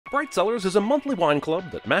Bright Cellars is a monthly wine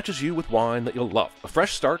club that matches you with wine that you'll love. A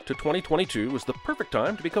fresh start to 2022 is the perfect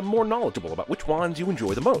time to become more knowledgeable about which wines you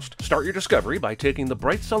enjoy the most. Start your discovery by taking the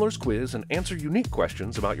Bright Cellars quiz and answer unique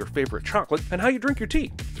questions about your favorite chocolate and how you drink your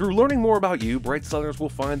tea. Through learning more about you, Bright Cellars will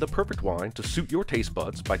find the perfect wine to suit your taste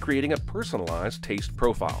buds by creating a personalized taste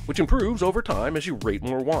profile, which improves over time as you rate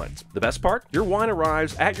more wines. The best part? Your wine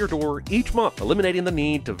arrives at your door each month, eliminating the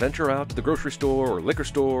need to venture out to the grocery store or liquor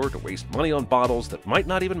store to waste money on bottles that might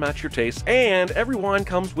not even match your taste. And every wine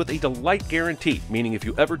comes with a delight guarantee, meaning if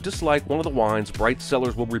you ever dislike one of the wines, Bright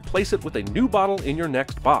Cellars will replace it with a new bottle in your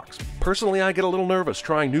next box. Personally, I get a little nervous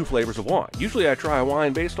trying new flavors of wine. Usually I try a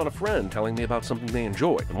wine based on a friend telling me about something they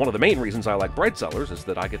enjoy. And one of the main reasons I like Bright Cellars is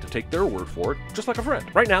that I get to take their word for it, just like a friend.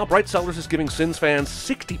 Right now, Bright Cellars is giving Sins fans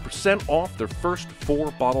 60% off their first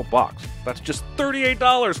 4-bottle box. That's just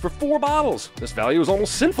 $38 for 4 bottles. This value is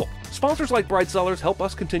almost sinful. Sponsors like Bright Cellars help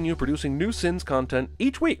us continue producing new Sins content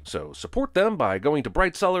each week, so support them by going to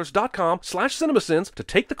brightcellars.com/CinemaSins to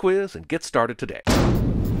take the quiz and get started today.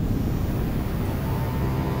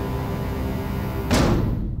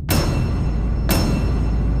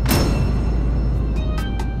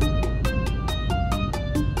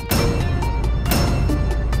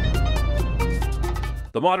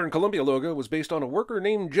 The modern Columbia logo was based on a worker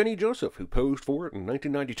named Jenny Joseph who posed for it in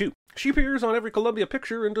 1992. She appears on every Columbia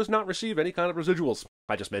picture and does not receive any kind of residuals.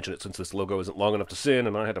 I just mentioned it since this logo isn't long enough to sin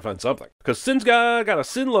and I had to find something. Because Sin's got a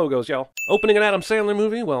sin logos, y'all. Opening an Adam Sandler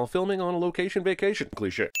movie while filming on a location vacation.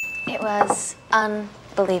 Cliché. It was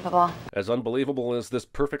unbelievable. As unbelievable as this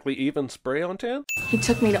perfectly even spray on tan? He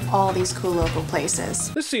took me to all these cool local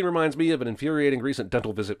places. This scene reminds me of an infuriating recent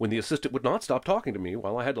dental visit when the assistant would not stop talking to me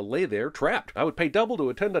while I had to lay there trapped. I would pay double to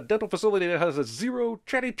attend a dental facility that has a zero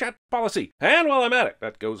chatty chat policy. And while I'm at it,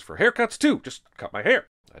 that goes for haircuts too. Just cut my hair.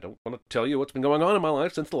 I don't want to tell you what's been going on in my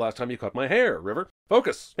life since the last time you cut my hair, River.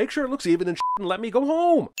 Focus. Make sure it looks even and let me go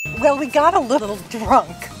home. Well, we got a little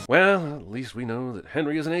drunk. Well, at least we know that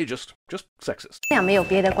Henry isn't ageist, just sexist. 没有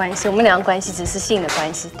别的关系，我们两个关系只是性的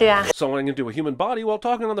关系，对啊。 Sawing into a human body while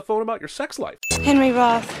talking on the phone about your sex life. Henry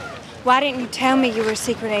Roth, why didn't you tell me you were a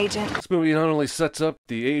secret agent? This movie not only sets up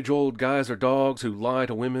the age-old guys are dogs who lie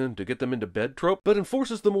to women to get them into bed trope, but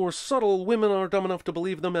enforces the more subtle women are dumb enough to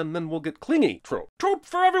believe them and then will get clingy trope. Trope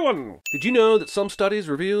for everyone! Did you know that some studies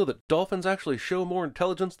reveal that dolphins actually show more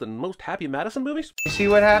intelligence than most Happy Madison movies? You see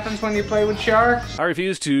what happens when you play with sharks? I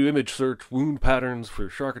refuse to image search wound patterns for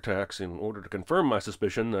shark attacks in order to confirm my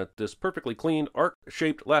suspicion that this perfectly cleaned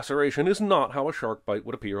arc-shaped laceration is not how a shark bite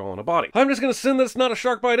would appear on a body. I'm just gonna send that it's not a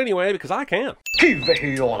shark bite anyway because I can. Keep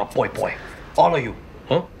here on a boy. All of you.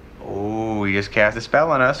 Huh? Oh, he just cast a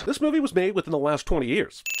spell on us. This movie was made within the last 20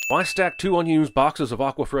 years. Why stack 2 unused boxes of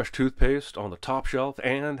Aquafresh toothpaste on the top shelf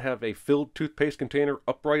and have a filled toothpaste container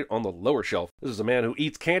upright on the lower shelf? This is a man who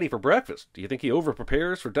eats candy for breakfast. Do you think he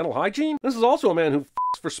over-prepares for dental hygiene? This is also a man who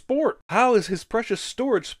f***s for sport. How is his precious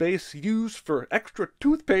storage space used for extra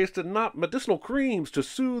toothpaste and not medicinal creams to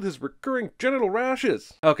soothe his recurring genital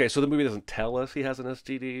rashes? Okay, so the movie doesn't tell us he has an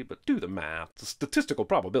STD, but do the math. It's a statistical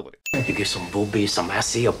probability. You get some boobies, some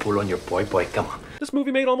assy, or pull on your boy. Come on. This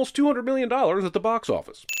movie made almost $200 million at the box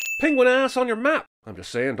office. Penguin ass on your map. I'm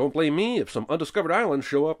just saying, don't blame me if some undiscovered islands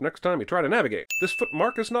show up next time you try to navigate. This foot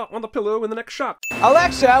mark is not on the pillow in the next shot.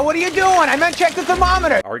 Alexa, what are you doing? I meant check the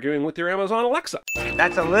thermometer. Arguing with your Amazon Alexa.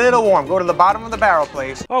 That's a little warm. Go to the bottom of the barrel,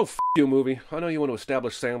 please. Oh, f*** you, movie. I know you want to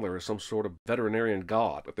establish Sandler as some sort of veterinarian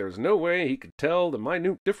god, but there's no way he could tell the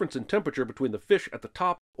minute difference in temperature between the fish at the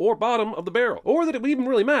top or bottom of the barrel, or that it would even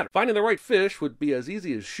really matter. Finding the right fish would be as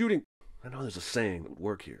easy as shooting... I know there's a saying that would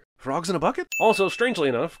work here. Frogs in a bucket? Also, strangely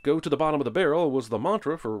enough, go to the bottom of the barrel was the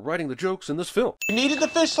mantra for writing the jokes in this film. You needed the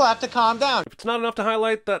fish slap to calm down. If it's not enough to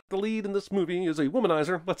highlight that the lead in this movie is a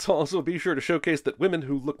womanizer, let's also be sure to showcase that women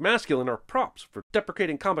who look masculine are props for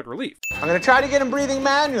deprecating comic relief. I'm gonna try to get him breathing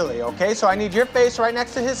manually, okay? So I need your face right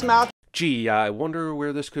next to his mouth. Gee, I wonder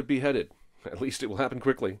where this could be headed. At least it will happen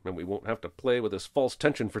quickly, and we won't have to play with this false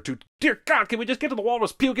tension for Dear God, can we just get to the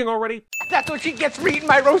walrus puking already? That's what she gets for eating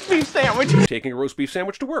my roast beef sandwich. Taking a roast beef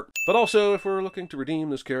sandwich to work. But also, if we're looking to redeem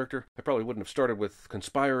this character, I probably wouldn't have started with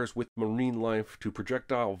conspires with marine life to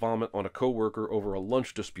projectile vomit on a coworker over a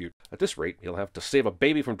lunch dispute. At this rate, he'll have to save a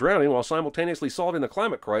baby from drowning while simultaneously solving the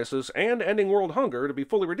climate crisis and ending world hunger to be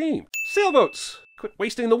fully redeemed. Sailboats! Quit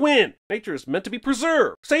wasting the wind. Nature is meant to be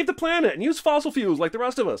preserved. Save the planet and use fossil fuels like the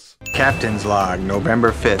rest of us. Captain's log,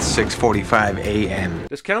 November 5th, 6:45 a.m.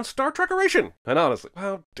 This counts Star Trek-eration. And honestly,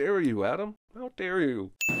 how dare you, Adam? How dare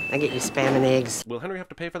you? I get you spam and eggs. Will Henry have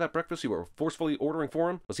to pay for that breakfast you were forcefully ordering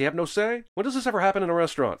for him? Does he have no say? When does this ever happen in a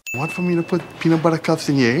restaurant? Want for me to put peanut butter cups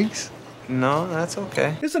in your eggs? No, that's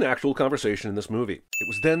okay. Is an actual conversation in this movie. It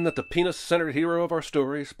was then that the penis-centered hero of our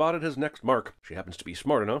story spotted his next mark. She happens to be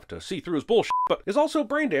smart enough to see through his bullshit, but is also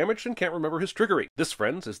brain damaged and can't remember his trickery. This,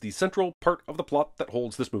 friends, is the central part of the plot that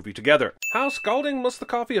holds this movie together. How scalding must the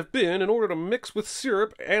coffee have been in order to mix with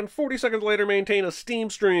syrup and 40 seconds later maintain a steam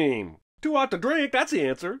stream? Too hot to drink, that's the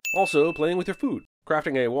answer. Also, playing with your food.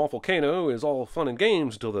 Crafting a waffle-cano is all fun and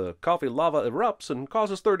games until the coffee lava erupts and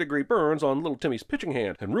causes third-degree burns on little Timmy's pitching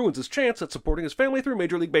hand and ruins his chance at supporting his family through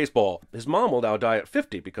Major League Baseball. His mom will now die at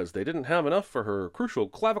 50 because they didn't have enough for her crucial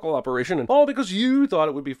clavicle operation, and all because you thought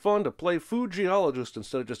it would be fun to play food geologist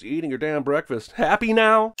instead of just eating your damn breakfast. Happy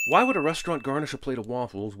now? Why would a restaurant garnish a plate of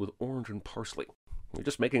waffles with orange and parsley? You're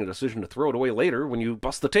just making a decision to throw it away later when you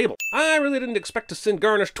bust the table. I really didn't expect to sin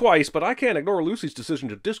garnish twice, but I can't ignore Lucy's decision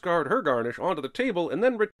to discard her garnish onto the table and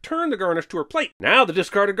then return the garnish to her plate. Now the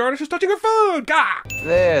discarded garnish is touching her food! Gah!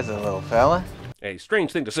 There's a little fella. A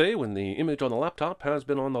strange thing to say when the image on the laptop has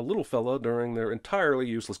been on the little fella during their entirely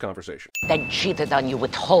useless conversation. That cheated on you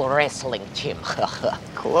with whole wrestling, Tim.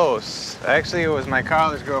 Close. Actually, it was my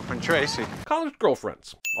college girlfriend, Tracy. College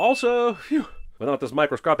girlfriends. Also, phew. Without this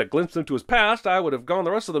microscopic glimpse into his past, I would have gone the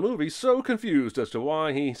rest of the movie so confused as to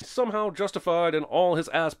why he somehow justified in all his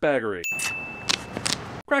ass-baggery.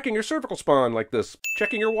 Cracking your cervical spine like this.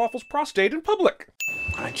 Checking your waffle's prostate in public.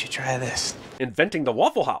 Why don't you try this? Inventing the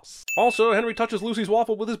Waffle House. Also, Henry touches Lucy's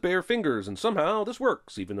waffle with his bare fingers, and somehow this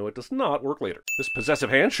works, even though it does not work later. This possessive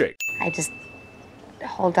handshake. I just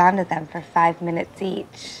hold on to them for 5 minutes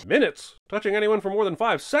each. Minutes? Touching anyone for more than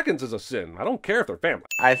 5 seconds is a sin. I don't care if they're family.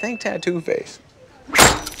 I think Tattoo Face.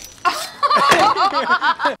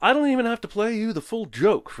 I don't even have to play you the full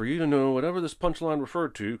joke for you to know whatever this punchline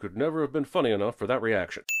referred to could never have been funny enough for that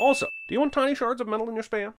reaction. Also, do you want tiny shards of metal in your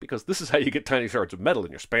Spam? Because this is how you get tiny shards of metal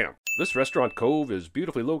in your Spam. This restaurant cove is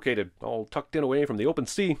beautifully located, all tucked in away from the open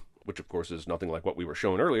sea, which of course is nothing like what we were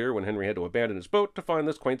shown earlier when Henry had to abandon his boat to find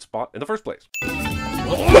this quaint spot in the first place.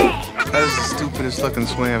 That's the stupidest looking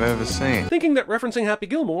swing I've ever seen. Thinking that referencing Happy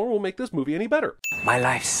Gilmore will make this movie any better. My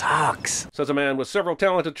life sucks. Says a man with several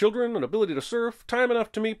talented children, an ability to surf, time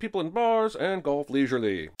enough to meet people in bars, and golf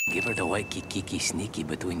leisurely. Give her the white kiki sneaky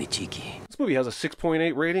between the cheeky. This movie has a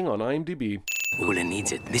 6.8 rating on IMDb. Ula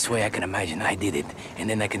needs it. This way I can imagine I did it, and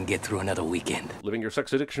then I can get through another weekend. Living your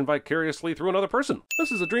sex addiction vicariously through another person.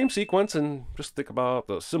 This is a dream sequence, and just think about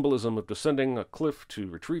the symbolism of descending a cliff to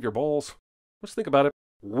retrieve your balls. Just think about it.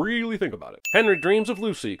 Really think about it. Henry dreams of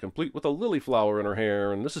Lucy, complete with a lily flower in her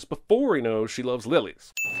hair, and this is before he knows she loves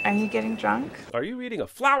lilies. Are you getting drunk? Are you eating a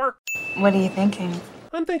flower? What are you thinking?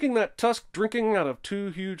 I'm thinking that Tusk drinking out of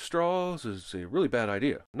 2 huge straws is a really bad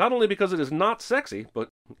idea. Not only because it is not sexy, but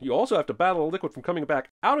you also have to battle a liquid from coming back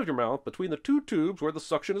out of your mouth between the 2 tubes where the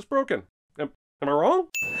suction is broken. Am I wrong?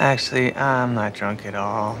 Actually, I'm not drunk at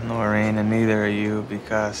all, Noreen, and neither are you,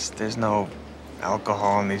 because there's no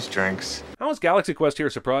alcohol in these drinks. How is Galaxy Quest here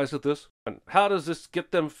surprised at this? And how does this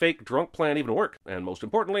get them fake drunk plan even work? And most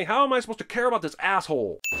importantly, how am I supposed to care about this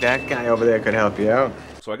asshole? That guy over there could help you out.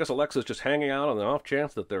 So I guess Alexa's just hanging out on the off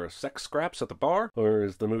chance that there are sex scraps at the bar? Or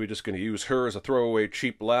is the movie just going to use her as a throwaway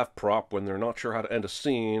cheap laugh prop when they're not sure how to end a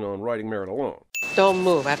scene on writing merit alone? Don't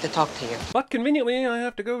move. I have to talk to you. But conveniently, I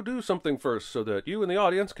have to go do something first so that you and the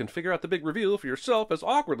audience can figure out the big reveal for yourself as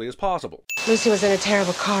awkwardly as possible. Lucy was in a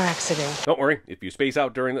terrible car accident. Don't worry, if you space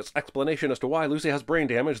out during this explanation as to why Lucy has brain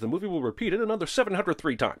damage, the movie will repeat it another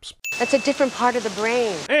 703 times. That's a different part of the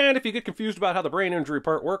brain. And if you get confused about how the brain injury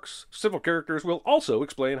part works, several characters will also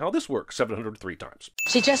explain how this works 703 times.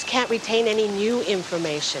 She just can't retain any new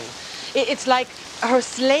information. It's like her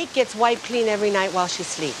slate gets wiped clean every night while she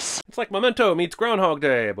sleeps. It's like Memento meets Groundhog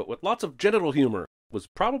Day, but with lots of genital humor. Was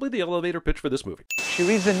probably the elevator pitch for this movie. She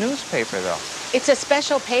reads the newspaper, though. It's a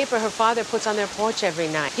special paper her father puts on their porch every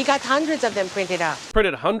night. He got hundreds of them printed out.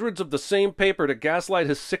 Printed hundreds of the same paper to gaslight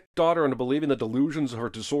his sick daughter into believing the delusions of her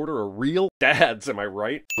disorder are real? Dads, am I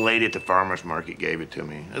right? The lady at the farmer's market gave it to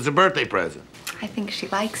me as a birthday present. I think she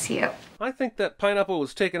likes you. I think that pineapple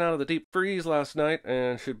was taken out of the deep freeze last night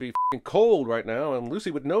and should be f***ing cold right now, and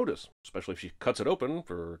Lucy would notice, especially if she cuts it open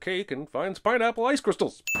for her cake and finds pineapple ice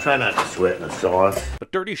crystals. Try not to sweat in the sauce.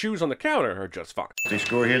 But dirty shoes on the counter are just fine. They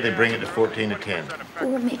score here, they bring it to 14 to 10.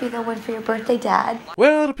 Ooh, maybe they'll win for your birthday, Dad.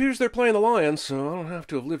 Well, it appears they're playing the Lions, so I don't have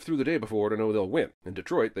to have lived through the day before to know they'll win. In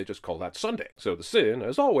Detroit, they just call that Sunday. So the sin,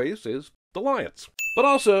 as always, is the Lions. But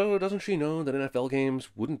also, doesn't she know that NFL games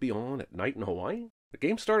wouldn't be on at night in Hawaii? The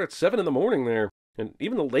games start at 7 in the morning there. And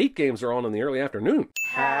even the late games are on in the early afternoon.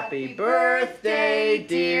 Happy birthday,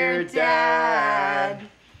 dear Dad.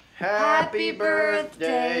 Happy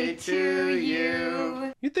birthday to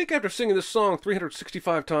you. You'd think after singing this song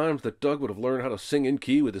 365 times that Doug would have learned how to sing in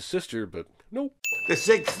key with his sister, but nope. The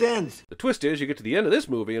Sixth Sense. The twist is you get to the end of this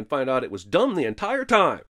movie and find out it was done the entire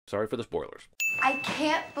time. Sorry for the spoilers. I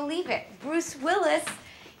can't believe it. Bruce Willis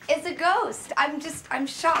is a ghost. I'm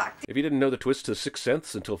shocked. If you didn't know the twist to Sixth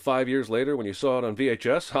Sense until 5 years later when you saw it on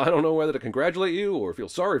VHS, I don't know whether to congratulate you or feel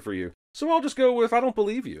sorry for you. So I'll just go with I don't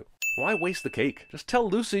believe you. Why waste the cake? Just tell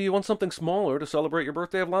Lucy you want something smaller to celebrate your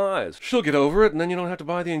birthday of lies. She'll get over it, and then you don't have to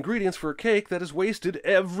buy the ingredients for a cake that is wasted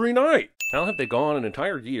every night. How have they gone an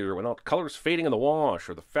entire year without colors fading in the wash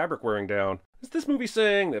or the fabric wearing down? Is this movie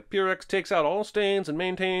saying that Purex takes out all stains and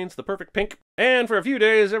maintains the perfect pink? And for a few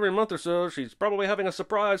days every month or so, she's probably having a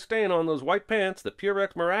surprise stain on those white pants that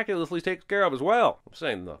Purex miraculously takes care of as well. I'm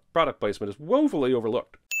saying the product placement is woefully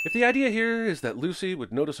overlooked. If the idea here is that Lucy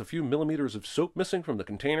would notice a few millimeters of soap missing from the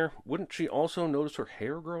container, wouldn't she also notice her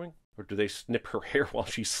hair growing? Or do they snip her hair while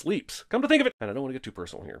she sleeps? Come to think of it, and I don't want to get too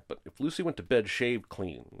personal here, but if Lucy went to bed shaved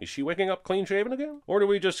clean, is she waking up clean shaven again? Or do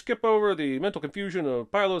we just skip over the mental confusion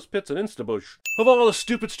of Pylos Pits and Instabush? Of all the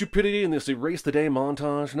stupid stupidity in this erase the day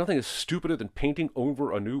montage, nothing is stupider than painting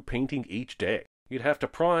over a new painting each day. You'd have to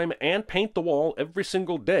prime and paint the wall every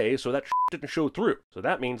single day so that didn't show through. So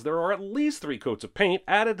that means there are at least 3 coats of paint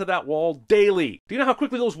added to that wall daily. Do you know how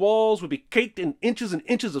quickly those walls would be caked in inches and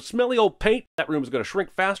inches of smelly old paint? That room is going to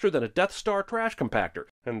shrink faster than a Death Star trash compactor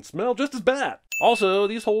and smell just as bad. Also,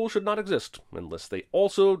 these holes should not exist unless they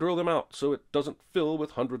also drill them out so it doesn't fill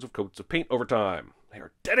with hundreds of coats of paint over time. They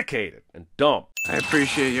are dedicated and dumb. I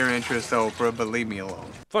appreciate your interest, Oprah, but leave me alone.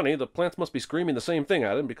 Funny, the plants must be screaming the same thing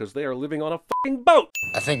at him because they are living on a fucking boat.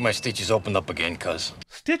 I think my stitches opened up again, cuz.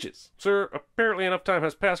 Stitches? Sir, apparently enough time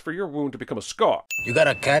has passed for your wound to become a scar. You got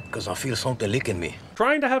a cat? Cuz I feel something licking me.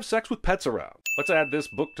 Trying to have sex with pets around. Let's add this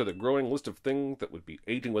book to the growing list of things that would be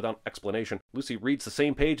aging without explanation. Lucy reads the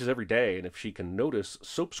same pages every day, and if she can notice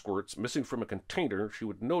soap squirts missing from a container, she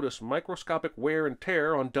would notice microscopic wear and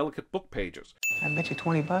tear on delicate book pages. I bet you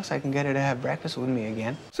 $20 I can get her to have breakfast with me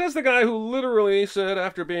again. Says the guy who literally said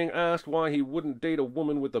after being asked why he wouldn't date a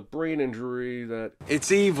woman with a brain injury that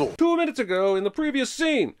It's evil. 2 minutes ago in the previous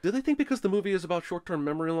scene. Do they think because the movie is about short-term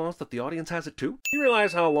memory loss that the audience has it too? You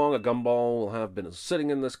realize how long a gumball will have been sitting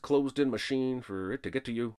in this closed-in machine for it to get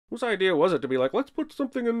to you? Whose idea was it to be like, let's put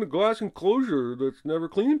something in the glass enclosure that's never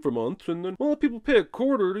cleaned for months, and then we'll let people pay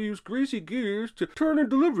 $0.25 to use greasy gears to turn and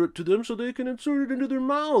deliver it to them so they can insert it into their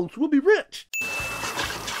mouths. We'll be rich.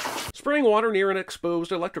 Spraying water near an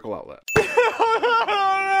exposed electrical outlet.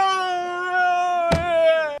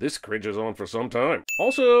 This cringes on for some time.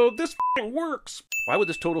 Also, this f***ing works! Why would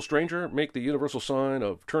this total stranger make the universal sign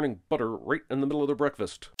of turning butter right in the middle of their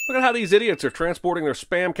breakfast? Look at how these idiots are transporting their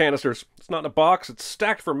Spam canisters. It's not in a box, it's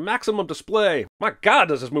stacked for maximum display. My God,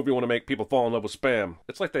 does this movie want to make people fall in love with Spam.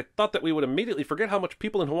 It's like they thought that we would immediately forget how much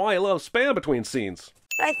people in Hawaii love Spam between scenes.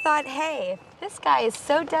 I thought, hey, this guy is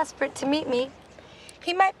so desperate to meet me.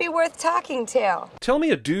 He might be worth talking to. Tell me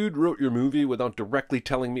a dude wrote your movie without directly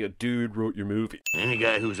telling me a dude wrote your movie. Any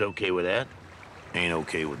guy who's okay with that ain't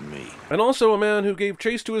okay with me. And also a man who gave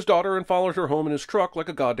chase to his daughter and followed her home in his truck like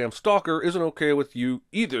a goddamn stalker isn't okay with you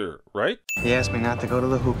either, right? He asked me not to go to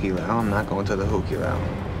the hooky lounge. I'm not going to the hooky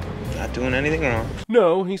lounge. Not doing anything wrong.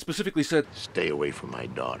 No, he specifically said, Stay away from my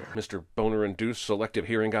daughter. Mr. Boner-induced selective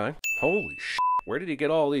hearing guy. Holy shit. Where did he get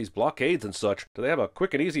all these blockades and such? Do they have a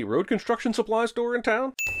quick and easy road construction supply store in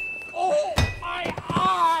town? Oh, my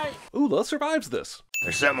eye! Ula survives this.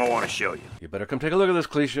 There's something I want to show you. You better come take a look at this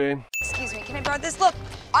cliche. Excuse me, can I borrow this? Look,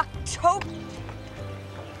 October.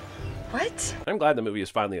 What? I'm glad the movie is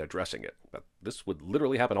finally addressing it, but this would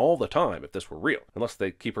literally happen all the time if this were real. Unless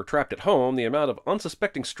they keep her trapped at home, the amount of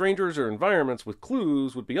unsuspecting strangers or environments with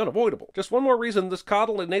clues would be unavoidable. Just one more reason this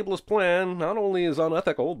coddle and ableist plan not only is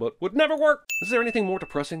unethical, but would never work. Is there anything more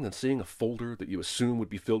depressing than seeing a folder that you assume would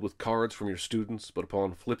be filled with cards from your students, but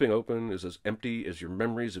upon flipping open is as empty as your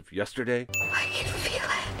memories of yesterday? I can feel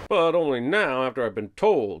it. But only now after I've been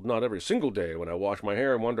told, not every single day when I wash my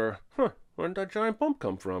hair and wonder, where did that giant bump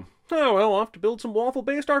come from? Oh well, I'll have to build some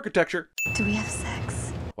waffle-based architecture. Do we have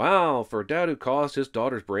sex? Wow, for a dad who caused his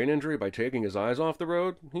daughter's brain injury by taking his eyes off the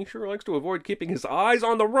road, he sure likes to avoid keeping his eyes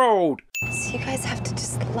on the road. So you guys have to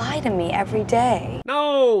just lie to me every day.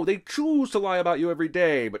 No, they choose to lie about you every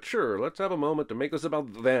day, but sure, let's have a moment to make this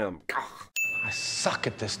about them. Gah. I suck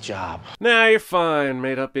at this job. Nah, you're fine,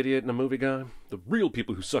 made-up idiot and a movie guy. The real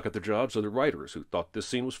people who suck at their jobs are the writers who thought this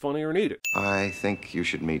scene was funny or needed. I think you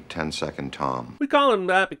should meet 10-Second Tom. We call him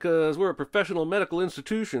that because we're a professional medical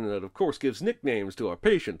institution that of course gives nicknames to our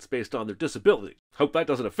patients based on their disability. Hope that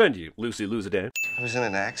doesn't offend you, Lucy Luzadan. I was in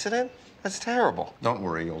an accident? That's terrible. Don't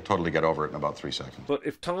worry, you'll totally get over it in about 3 seconds. But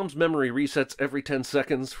if Tom's memory resets every 10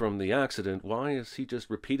 seconds from the accident, why is he just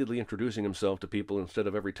repeatedly introducing himself to people instead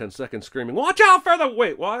of every 10 seconds screaming, "Watch out for the..."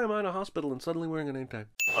 Wait, why am I in a hospital and suddenly wearing a name tag?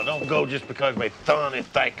 Oh, don't go just because my son is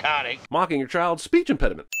psychotic. Mocking your child's speech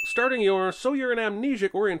impediment. Starting your "So You're an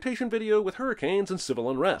Amnesic" orientation video with hurricanes and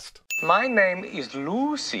civil unrest. My name is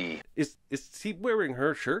Lucy. Is he wearing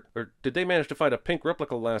her shirt? Or did they manage to find a pink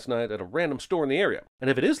replica last night at a random store in the area? And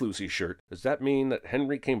if it is Lucy's shirt, does that mean that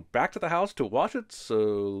Henry came back to the house to wash it, so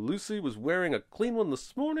Lucy was wearing a clean one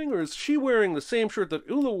this morning? Or is she wearing the same shirt that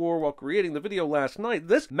Ula wore while creating the video last night?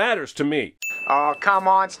 This matters to me. Oh, come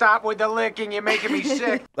on, stop with the licking. You're making me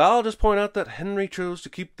sick. I'll just point out that Henry chose to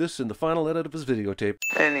keep this in the final edit of his videotape.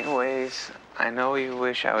 Anyways, I know you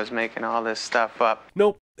wish I was making all this stuff up.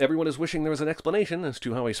 Nope. Everyone is wishing there was an explanation as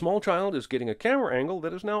to how a small child is getting a camera angle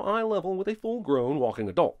that is now eye level with a full-grown walking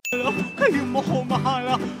adult. This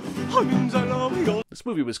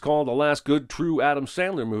movie was called the last good true Adam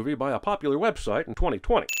Sandler movie by a popular website in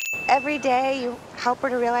 2020. Every day you help her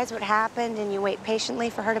to realize what happened and you wait patiently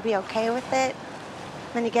for her to be okay with it.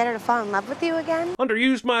 Then you get her to fall in love with you again?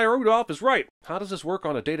 Underused Maya Rudolph is right. How does this work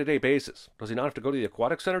on a day-to-day basis? Does he not have to go to the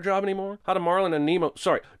aquatic center job anymore? How do Marlin and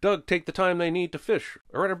Doug take the time they need to fish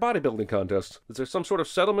or enter bodybuilding contests? Is there some sort of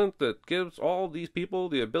settlement that gives all these people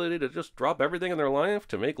the ability to just drop everything in their life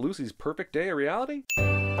to make Lucy's perfect day a reality?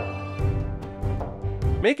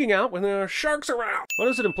 Making out when there are sharks around. What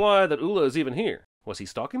does it imply that Ula is even here? Was he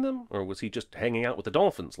stalking them? Or was he just hanging out with the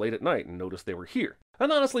dolphins late at night and noticed they were here?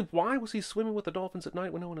 And honestly, why was he swimming with the dolphins at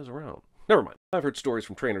night when no one is around? Never mind. I've heard stories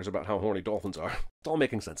from trainers about how horny dolphins are. It's all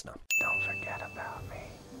making sense now. Don't forget about me.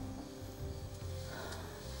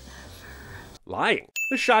 Lying.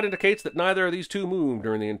 This shot indicates that neither of these two moved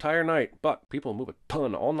during the entire night, but people move a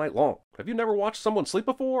ton all night long. Have you never watched someone sleep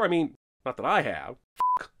before? I mean, not that I have.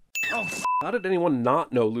 How did anyone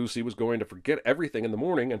not know Lucy was going to forget everything in the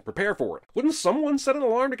morning and prepare for it? Wouldn't someone set an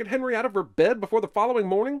alarm to get Henry out of her bed before the following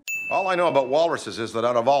morning? All I know about walruses is that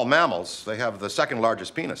out of all mammals, they have the second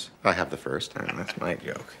largest penis. I have the first. That's my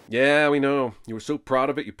joke. Yeah, we know. You were so proud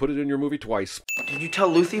of it, you put it in your movie twice. Did you tell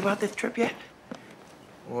Lucy about this trip yet?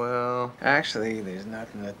 Well, actually, there's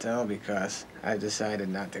nothing to tell because I decided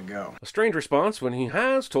not to go. A strange response when he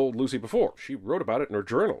has told Lucy before. She wrote about it in her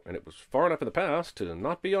journal, and it was far enough in the past to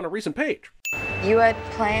not be on a recent page. You had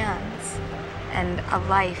plans and a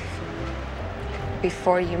life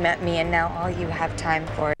before you met me, and now all you have time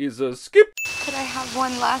for is a skip. Could I have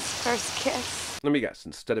one last first kiss? Let me guess,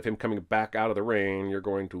 instead of him coming back out of the rain, you're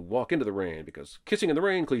going to walk into the rain, because kissing in the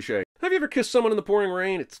rain cliché. Have you ever kissed someone in the pouring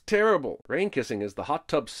rain? It's terrible. Rain kissing is the hot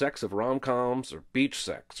tub sex of rom-coms, or beach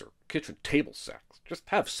sex, or kitchen table sex. Just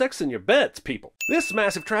have sex in your beds, people. This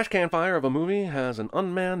massive trash can fire of a movie has an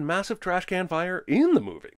unmanned massive trash can fire in the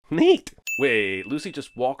movie. Neat. Wait, Lucy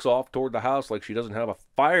just walks off toward the house like she doesn't have a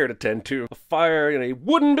fire to tend to. A fire in a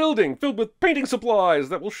wooden building filled with painting supplies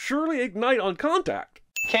that will surely ignite on contact.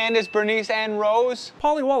 Candace, Bernice, and Rose.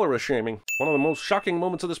 Polly Walrus shaming. One of the most shocking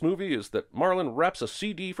moments of this movie is that Marlin wraps a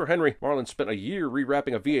CD for Henry. Marlin spent a year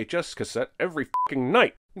rewrapping a VHS cassette every fucking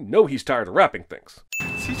night. You know he's tired of wrapping things.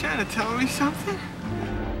 Is he trying to tell me something?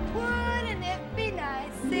 Wouldn't it be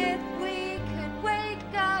nice if we could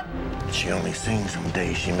wake up? She only sings on the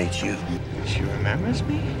day she meets you. She remembers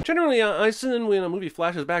me? Generally, I sin when a movie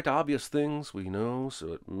flashes back to obvious things we know,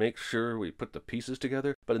 so it makes sure we put the pieces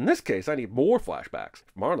together. But in this case, I need more flashbacks.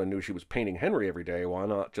 If Marlin knew she was painting Henry every day, why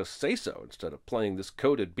not just say so instead of playing this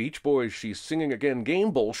coded Beach Boys She's Singing Again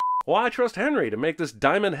game bullshit? Why trust Henry to make this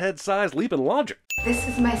diamond head-sized leap in logic? This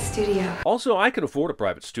is my studio. Also, I can afford a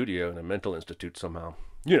private studio in a mental institute somehow.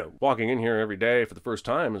 You know, walking in here every day for the first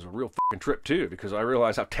time is a real fucking trip too, because I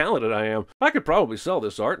realize how talented I am. I could probably sell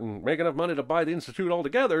this art and make enough money to buy the institute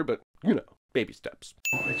altogether, but, you know, baby steps.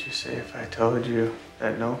 What would you say if I told you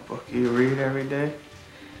that notebook you read every day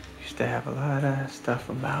used to have a lot of stuff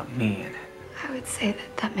about me in it? I would say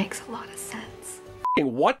that makes a lot of sense.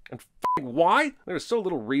 F***ing what? And f***ing why? There's so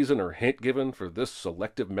little reason or hint given for this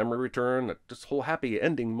selective memory return that this whole happy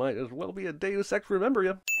ending might as well be a Deus Ex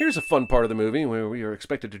Rememberia. Here's a fun part of the movie where we are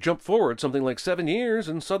expected to jump forward something like 7 years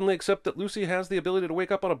and suddenly accept that Lucy has the ability to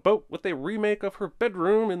wake up on a boat with a remake of her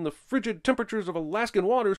bedroom in the frigid temperatures of Alaskan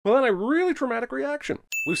waters without a really traumatic reaction.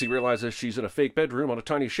 Lucy realizes she's in a fake bedroom on a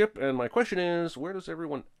tiny ship, and my question is, where does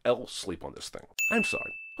everyone else sleep on this thing? I'm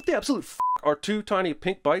sorry. What the absolute f*** are two tiny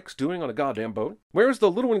pink bikes doing on a goddamn boat? Where's the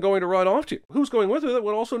little one going to ride off to? Who's going with her that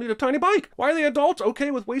would also need a tiny bike? Why are the adults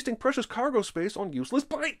okay with wasting precious cargo space on useless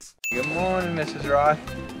bikes? Good morning, Mrs. Roth.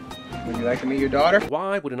 Would you like to meet your daughter?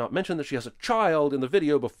 Why would it not mention that she has a child in the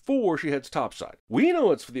video before she heads topside? We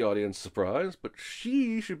know it's for the audience's surprise, but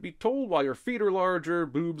she should be told why her feet are larger,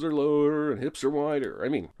 boobs are lower, and hips are wider. I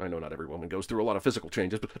mean, I know not every woman goes through a lot of physical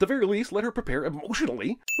changes, but at the very least, let her prepare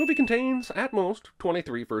emotionally. Movie contains, at most,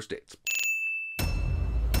 23 first dates.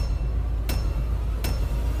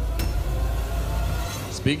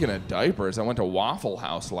 Speaking of diapers, I went to Waffle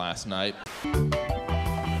House last night.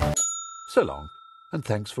 So long, and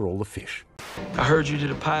thanks for all the fish. I heard you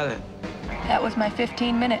did a pilot. That was my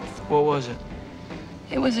 15 minutes. What was it?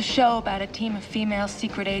 It was a show about a team of female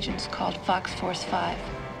secret agents called Fox Force 5.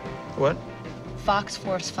 What? Fox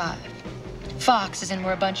Force 5. Fox as in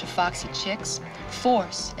we're a bunch of foxy chicks.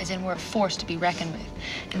 Force as in we're a force to be reckoned with.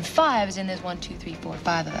 And 5 as in there's 1, 2, 3, 4,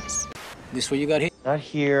 5 of us. This what you got here? Not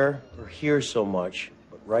here or here so much,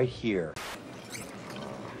 but right here.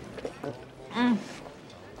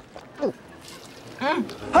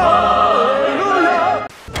 Hallelujah!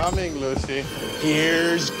 Coming, Lucy.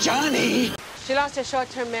 Here's Johnny. She lost her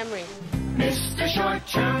short-term memory. Mr.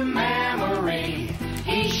 Short-term memory,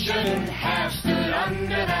 he shouldn't have stood under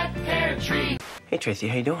that pear tree. Hey, Tracy,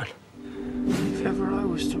 how you doing? If ever I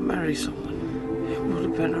was to marry someone, it would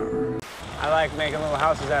have been her. I like making little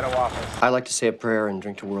houses out of waffles. I like to say a prayer and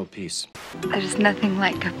drink to world peace. There's nothing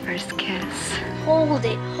like a first kiss. Hold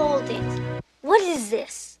it, hold it. What is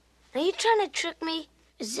this? Are you trying to trick me?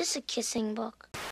 Is this a kissing book?